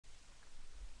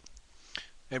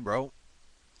Hey bro,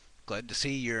 glad to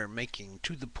see you're making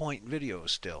to the point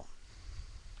videos still.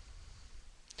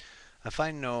 I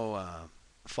find no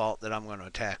fault that I'm going to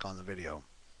attack on the video.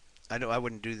 I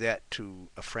wouldn't do that to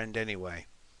a friend anyway.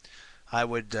 I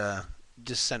would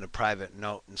just send a private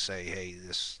note and say, hey,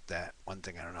 this, that, one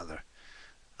thing or another.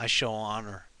 I show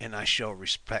honor and I show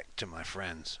respect to my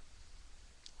friends.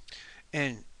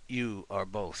 And you are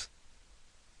both,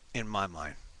 in my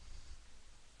mind.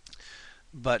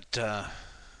 But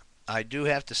I do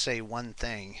have to say one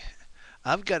thing.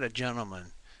 I've got a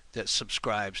gentleman that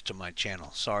subscribes to my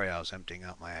channel. Sorry, I was emptying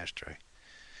out my ashtray.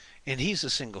 And he's a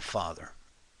single father.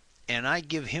 And I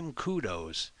give him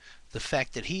kudos the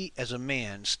fact that he, as a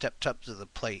man, stepped up to the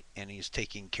plate and he's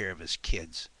taking care of his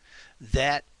kids.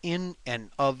 That, in and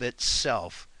of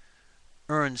itself,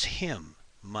 earns him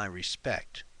my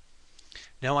respect.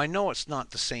 Now, I know it's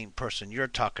not the same person you're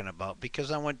talking about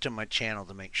because I went to my channel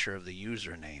to make sure of the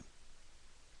username.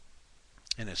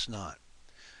 And it's not.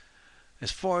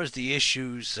 As far as the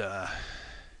issues,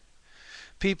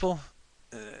 people,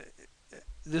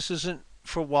 this isn't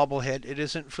for Wobblehead. It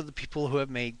isn't for the people who have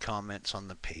made comments on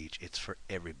the page. It's for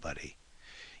everybody.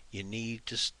 You need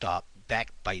to stop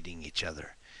backbiting each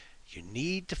other. You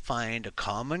need to find a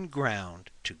common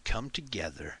ground to come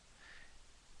together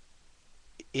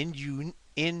in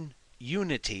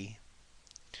unity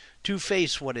to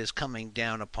face what is coming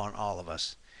down upon all of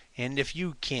us. And if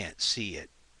you can't see it,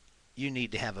 you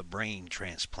need to have a brain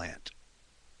transplant.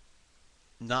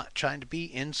 Not trying to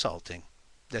be insulting.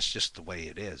 That's just the way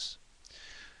it is.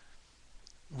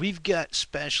 We've got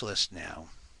specialists now,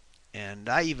 and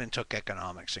I even took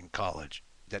economics in college.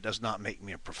 That does not make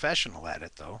me a professional at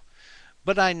it, though.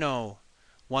 But I know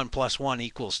 1 plus 1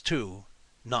 equals 2,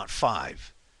 not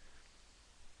 5.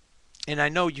 And I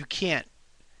know you can't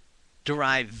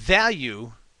derive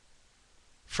value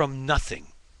from nothing,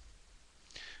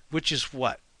 which is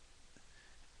what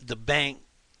the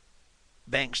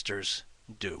banksters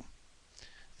do.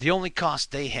 The only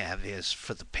cost they have is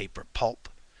for the paper pulp,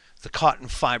 the cotton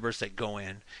fibers that go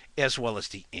in, as well as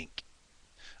the ink.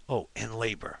 Oh, and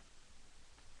labor,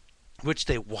 which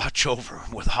they watch over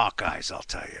with hawk eyes, I'll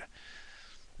tell you.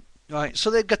 All right, so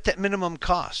they've got that minimum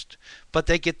cost, but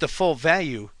they get the full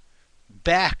value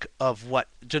back of what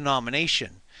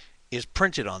denomination is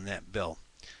printed on that bill.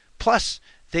 Plus,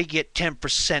 they get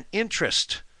 10%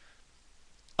 interest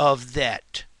of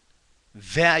that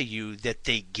value that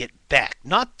they get back.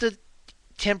 Not the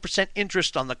 10%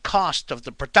 interest on the cost of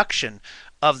the production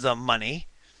of the money.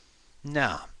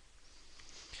 No.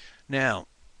 Now,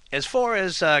 as far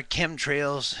as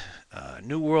chemtrails,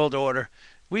 New World Order,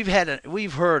 we've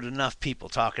heard enough people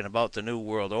talking about the New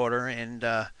World Order, and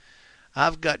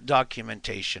I've got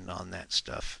documentation on that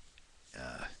stuff.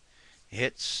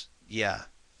 It's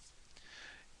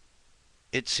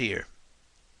here.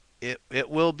 It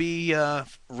will be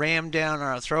rammed down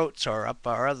our throats or up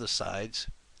our other sides.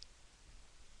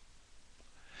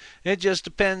 It just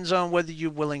depends on whether you're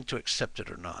willing to accept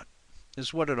it or not,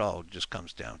 is what it all just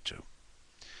comes down to.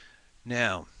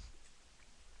 Now,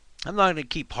 I'm not going to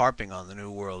keep harping on the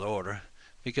New World Order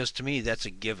because to me that's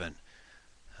a given.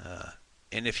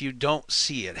 And if you don't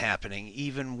see it happening,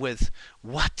 even with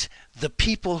what the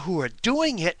people who are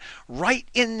doing it write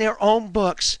in their own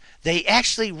books, they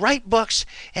actually write books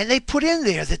and they put in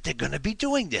there that they're going to be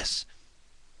doing this.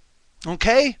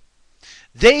 Okay?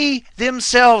 They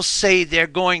themselves say they're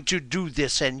going to do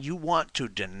this, and you want to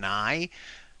deny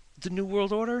the New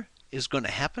World Order is going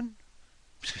to happen?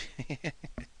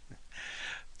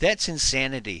 That's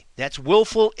insanity. That's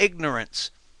willful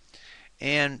ignorance.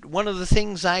 And one of the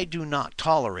things I do not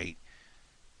tolerate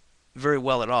very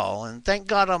well at all, and thank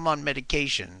God I'm on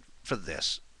medication for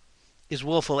this, is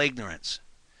willful ignorance.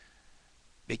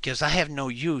 Because I have no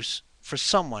use for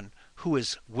someone who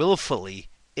is willfully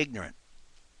ignorant.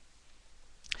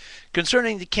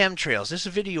 Concerning the chemtrails, there's a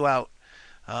video out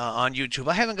on YouTube.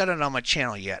 I haven't got it on my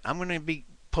channel yet. I'm going to be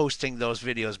posting those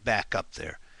videos back up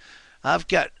there. I've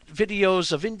got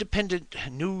videos of independent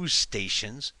news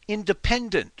stations,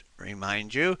 independent,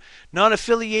 remind you, not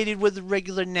affiliated with the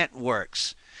regular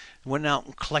networks. Went out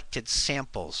and collected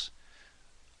samples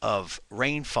of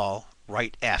rainfall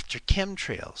right after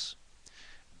chemtrails.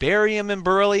 Barium and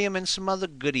beryllium and some other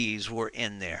goodies were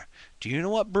in there. Do you know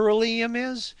what beryllium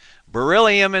is?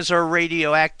 Beryllium is a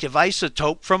radioactive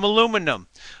isotope from aluminum.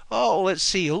 Oh, let's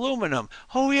see, aluminum.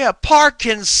 Oh yeah,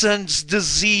 Parkinson's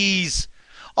disease.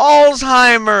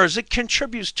 Alzheimer's, it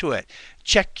contributes to it.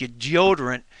 Check your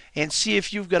deodorant and see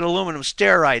if you've got aluminum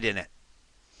stearide in it,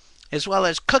 as well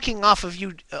as cooking off of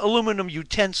aluminum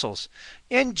utensils.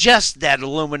 Ingest that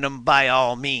aluminum by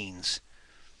all means.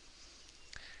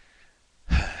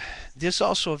 There's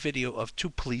also a video of two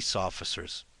police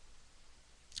officers.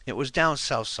 It was down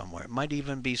south somewhere. It might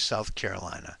even be South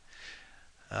Carolina.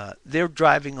 They're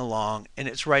driving along, and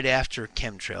it's right after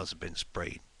chemtrails have been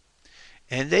sprayed.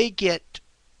 And they get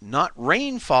not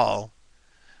rainfall,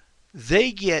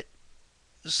 they get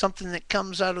something that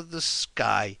comes out of the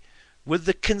sky with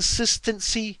the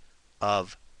consistency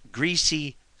of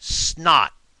greasy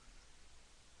snot.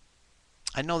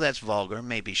 I know that's vulgar,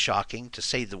 maybe shocking to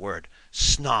say the word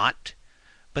snot,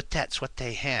 but that's what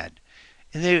they had.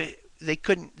 And they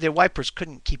couldn't, their wipers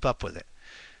couldn't keep up with it.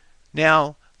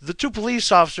 Now, the two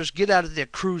police officers get out of their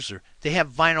cruiser. They have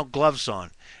vinyl gloves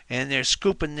on, and they're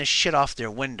scooping this shit off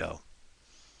their window.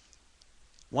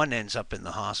 One ends up in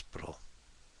the hospital.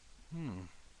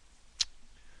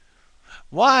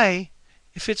 Why,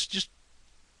 if it's just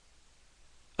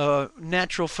a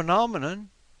natural phenomenon,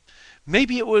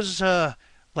 maybe it was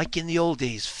like in the old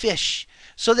days, fish.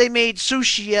 So they made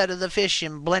sushi out of the fish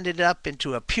and blended it up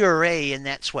into a puree, and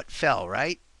that's what fell,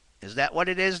 right? Is that what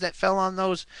it is that fell on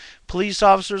those police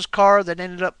officers' car that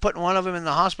ended up putting one of them in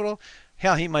the hospital?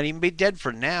 Hell, he might even be dead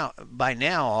by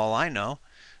now, all I know.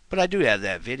 But I do have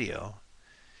that video.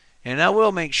 And I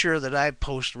will make sure that I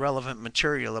post relevant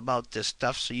material about this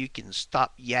stuff so you can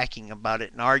stop yakking about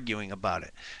it and arguing about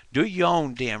it. Do your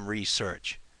own damn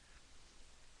research.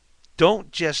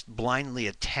 Don't just blindly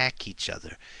attack each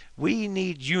other. We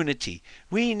need unity.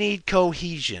 We need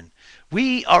cohesion.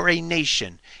 We are a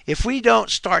nation. If we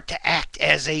don't start to act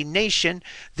as a nation,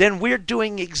 then we're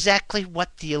doing exactly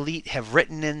what the elite have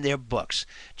written in their books.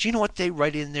 Do you know what they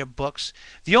write in their books?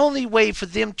 The only way for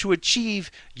them to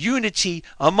achieve unity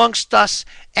amongst us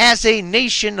as a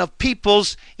nation of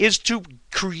peoples is to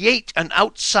create an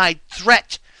outside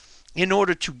threat in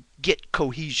order to get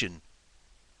cohesion.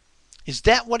 Is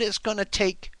that what it's going to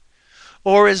take?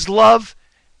 Or is love,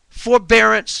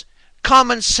 forbearance,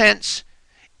 common sense,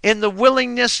 and the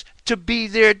willingness to be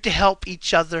there to help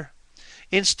each other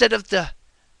instead of the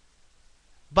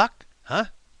buck? Huh?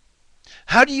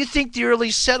 How do you think the early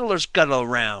settlers got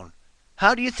around?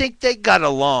 How do you think they got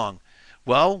along?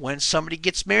 Well, when somebody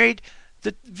gets married,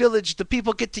 the village, the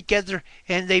people get together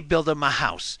and they build them a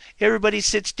house. Everybody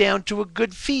sits down to a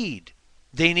good feed.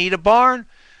 They need a barn.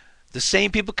 The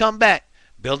same people come back,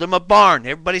 build them a barn.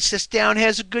 Everybody sits down,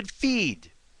 has a good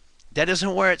feed. That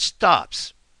isn't where it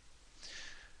stops.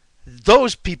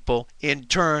 Those people, in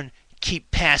turn,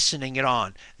 keep passing it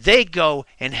on. They go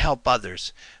and help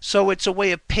others. So it's a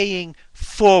way of paying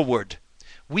forward.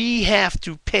 We have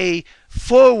to pay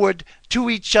forward to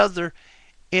each other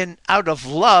out of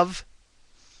love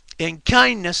and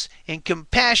kindness and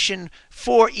compassion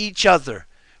for each other.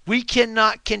 We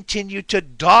cannot continue to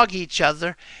dog each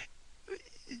other.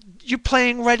 You're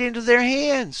playing right into their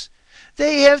hands.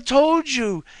 They have told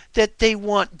you that they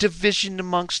want division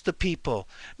amongst the people,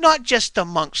 not just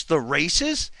amongst the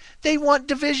races. They want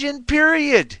division,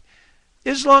 period.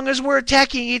 As long as we're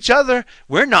attacking each other,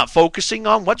 we're not focusing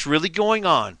on what's really going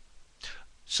on.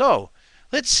 So,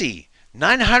 let's see.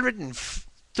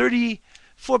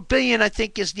 934 billion, I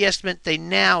think, is the estimate they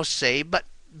now say, but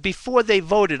before they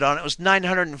voted on it, it was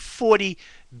 $940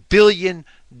 billion.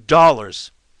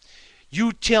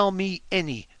 You tell me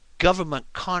any government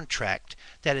contract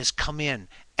that has come in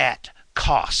at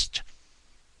cost.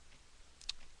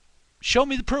 Show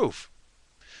me the proof.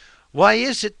 Why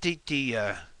is it that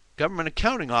the Government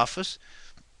Accounting Office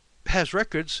has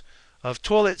records of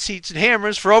toilet seats and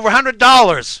hammers for over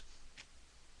 $100?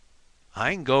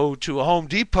 I can go to a Home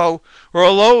Depot or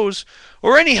a Lowe's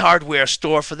or any hardware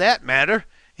store for that matter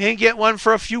and get one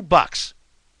for a few bucks.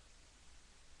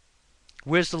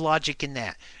 Where's the logic in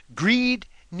that? Greed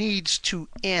needs to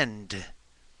end.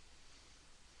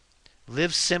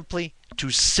 Live simply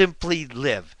to simply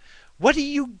live. What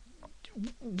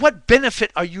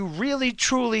benefit are you really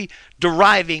truly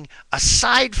deriving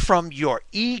aside from your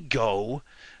ego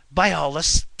by all the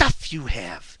stuff you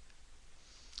have?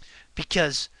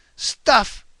 Because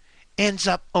stuff ends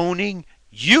up owning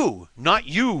you, not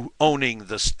you owning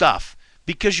the stuff.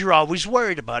 Because you're always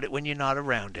worried about it when you're not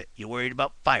around it. You're worried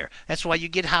about fire. That's why you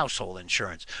get household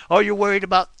insurance. Or you're worried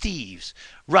about thieves,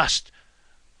 rust,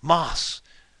 moths,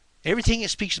 everything it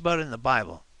speaks about in the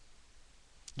Bible.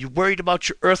 You're worried about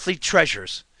your earthly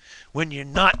treasures when you're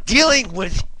not dealing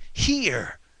with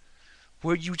here,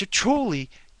 where you truly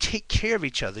take care of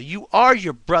each other. You are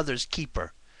your brother's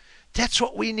keeper. That's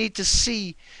what we need to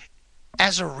see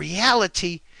as a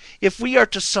reality if we are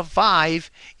to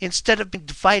survive instead of being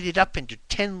divided up into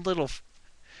 10 little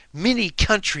mini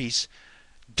countries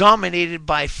dominated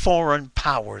by foreign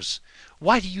powers.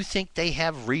 Why do you think they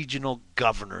have regional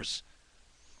governors?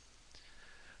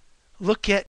 Look at